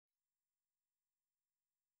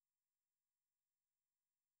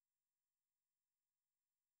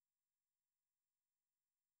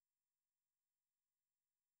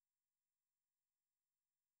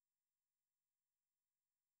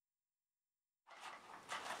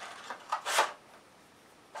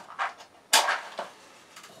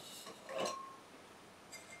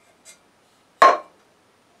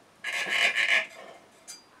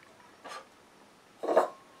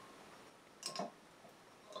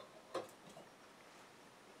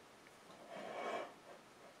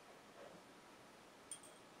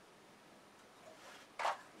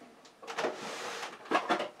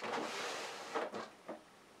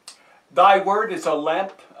Thy word is a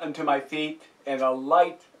lamp unto my feet and a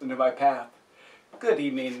light unto my path. Good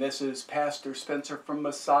evening. This is Pastor Spencer from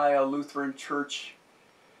Messiah Lutheran Church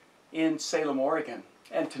in Salem, Oregon.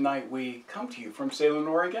 And tonight we come to you from Salem,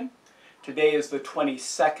 Oregon. Today is the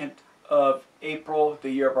 22nd of April,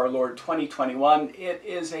 the year of our Lord 2021. It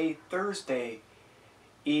is a Thursday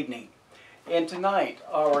evening. And tonight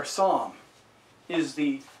our psalm is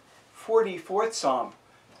the 44th Psalm.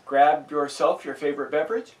 Grab yourself your favorite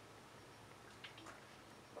beverage.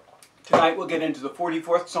 Tonight we'll get into the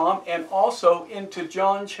 44th Psalm and also into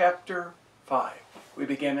John chapter 5. We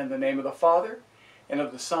begin in the name of the Father, and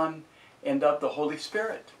of the Son, and of the Holy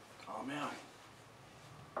Spirit. Amen.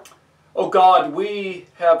 O God, we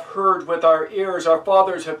have heard with our ears, our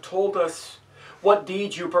fathers have told us what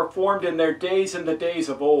deeds you performed in their days and the days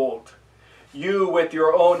of old. You with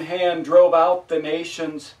your own hand drove out the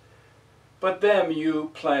nations, but them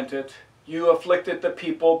you planted. You afflicted the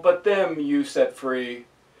people, but them you set free.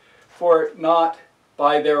 For not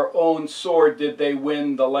by their own sword did they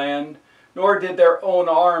win the land, nor did their own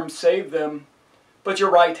arm save them, but your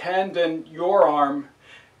right hand and your arm,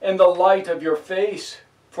 and the light of your face,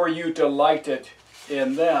 for you delighted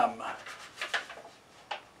in them.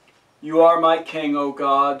 You are my King, O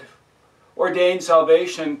God. Ordain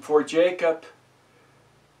salvation for Jacob.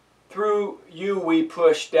 Through you we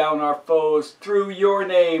push down our foes. Through your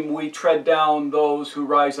name we tread down those who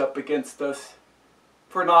rise up against us.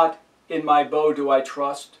 For not in my bow do I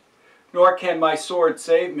trust, nor can my sword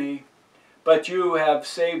save me. But you have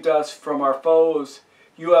saved us from our foes.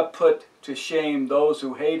 You have put to shame those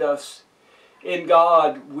who hate us. In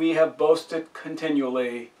God we have boasted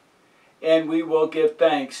continually, and we will give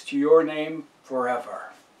thanks to your name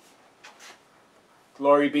forever.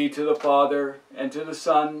 Glory be to the Father, and to the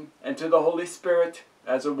Son, and to the Holy Spirit,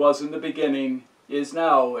 as it was in the beginning, is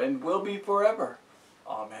now, and will be forever.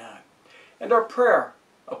 Amen. And our prayer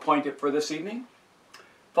appointed for this evening.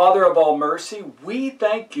 Father of all mercy, we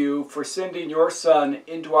thank you for sending your Son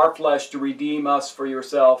into our flesh to redeem us for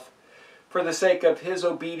yourself. For the sake of his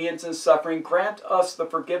obedience and suffering, grant us the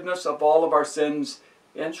forgiveness of all of our sins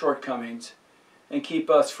and shortcomings, and keep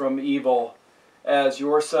us from evil, as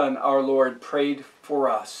your Son, our Lord, prayed for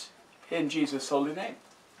us. In Jesus' holy name.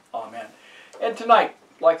 Amen. And tonight,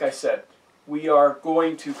 like I said, we are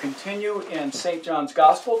going to continue in St. John's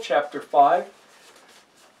Gospel, chapter 5,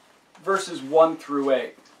 verses 1 through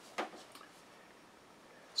 8.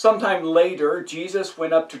 Sometime later, Jesus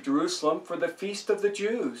went up to Jerusalem for the feast of the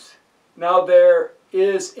Jews. Now there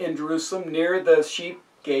is in Jerusalem, near the sheep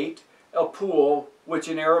gate, a pool, which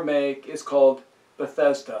in Aramaic is called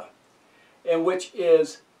Bethesda, and which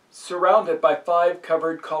is surrounded by 5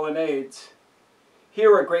 covered colonnades.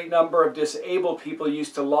 Here a great number of disabled people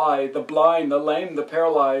used to lie, the blind, the lame, the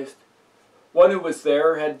paralyzed. One who was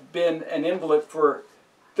there had been an invalid for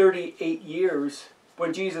 38 years.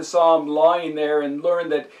 When Jesus saw him lying there and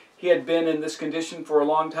learned that he had been in this condition for a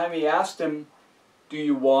long time, he asked him, "Do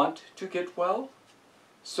you want to get well?"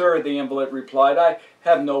 "Sir," the invalid replied, "I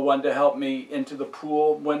have no one to help me into the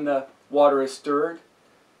pool when the water is stirred.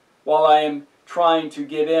 While I am trying to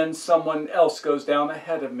get in, someone else goes down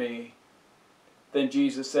ahead of me." Then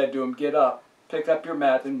Jesus said to him, "Get up, pick up your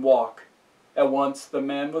mat and walk." At once the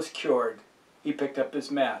man was cured. He picked up his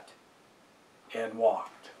mat and walked.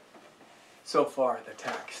 So far the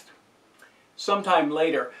text. Sometime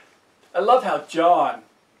later, I love how John,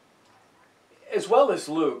 as well as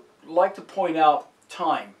Luke, like to point out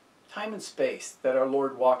time and space that our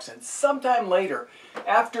Lord walks in. Sometime later,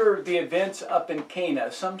 after the events up in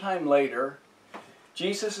Cana, sometime later,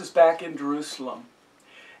 Jesus is back in Jerusalem.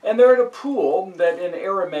 And they're at a pool that in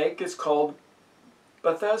Aramaic is called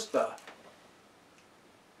Bethesda.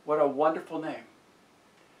 What a wonderful name.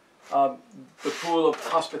 The pool of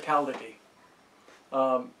hospitality,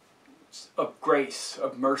 of grace,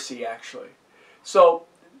 of mercy, actually. So,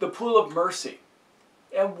 the pool of mercy.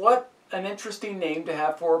 And what an interesting name to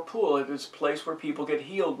have for a pool. It is a place where people get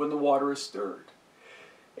healed when the water is stirred.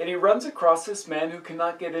 And he runs across this man who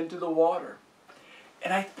cannot get into the water.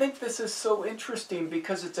 And I think this is so interesting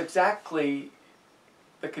because it's exactly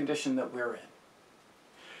the condition that we're in.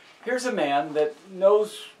 Here's a man that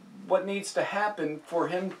knows what needs to happen for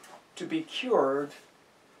him to be cured,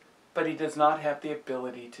 but he does not have the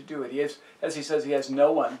ability to do it. He has, as he says, he has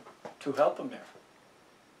no one to help him there.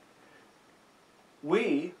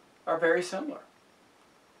 We are very similar.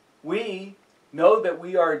 We know that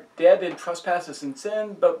we are dead in trespasses and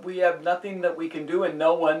sin, but we have nothing that we can do and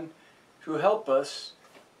no one to help us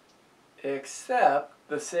except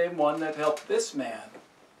the same one that helped this man,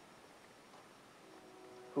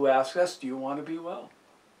 who asked us, "Do you want to be well?"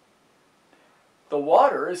 the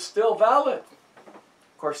water is still valid.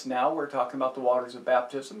 Of course, now we're talking about the waters of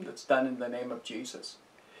baptism that's done in the name of Jesus.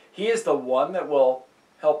 He is the one that will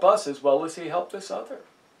help us as well as he helped this other.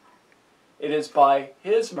 It is by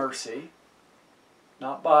his mercy,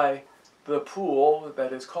 not by the pool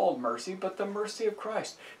that is called mercy, but the mercy of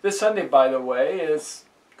Christ. This Sunday, by the way, is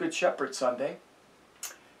Good Shepherd Sunday.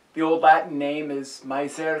 The old Latin name is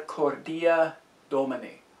Misericordia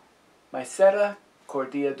Domini.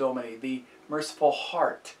 Misericordia Domini, the merciful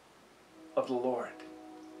heart of the Lord.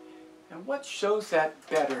 And what shows that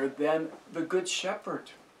better than the Good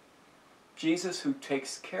Shepherd? Jesus, who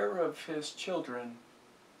takes care of his children,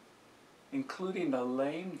 including the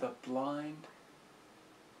lame, the blind,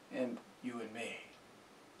 and you and me.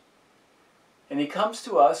 And he comes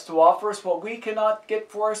to us to offer us what we cannot get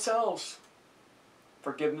for ourselves.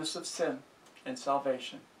 Forgiveness of sin and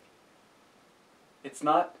salvation. It's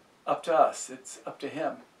not up to us, it's up to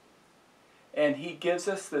him. And he gives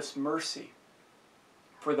us this mercy.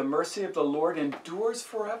 For the mercy of the Lord endures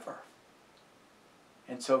forever.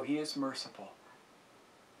 And so he is merciful.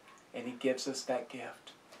 And he gives us that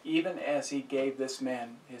gift, even as he gave this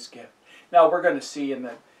man his gift. Now we're going to see in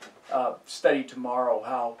the study tomorrow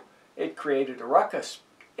how it created a ruckus.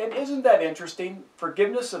 And isn't that interesting?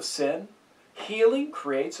 Forgiveness of sin, healing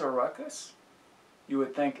creates a ruckus. You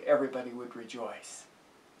would think everybody would rejoice.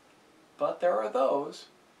 But there are those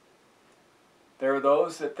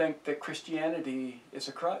that think that Christianity is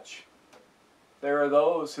a crutch. There are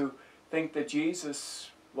those who think that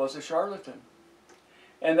Jesus was a charlatan.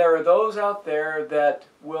 And there are those out there that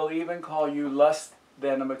will even call you less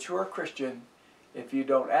than a mature Christian if you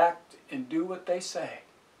don't act and do what they say.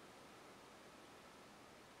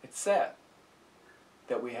 It's sad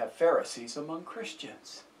that we have Pharisees among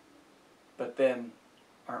Christians. But then,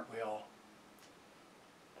 aren't we all?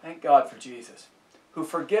 Thank God for Jesus, who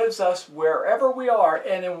forgives us wherever we are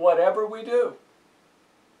and in whatever we do.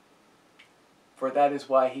 For that is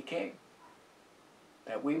why he came,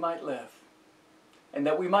 that we might live, and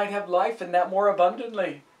that we might have life and that more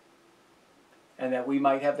abundantly, and that we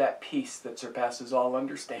might have that peace that surpasses all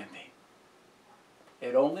understanding.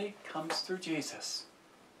 It only comes through Jesus,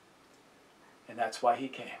 and that's why he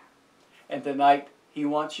came. And tonight, he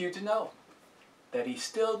wants you to know that he's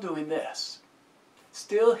still doing this,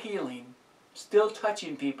 still healing, still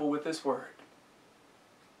touching people with his word.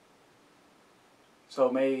 So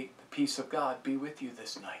may the peace of God be with you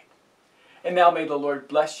this night. And now may the Lord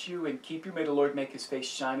bless you and keep you. May the Lord make his face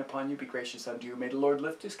shine upon you, be gracious unto you. May the Lord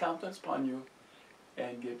lift his countenance upon you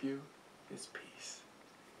and give you his peace.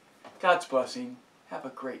 God's blessing. Have a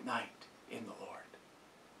great night in the Lord.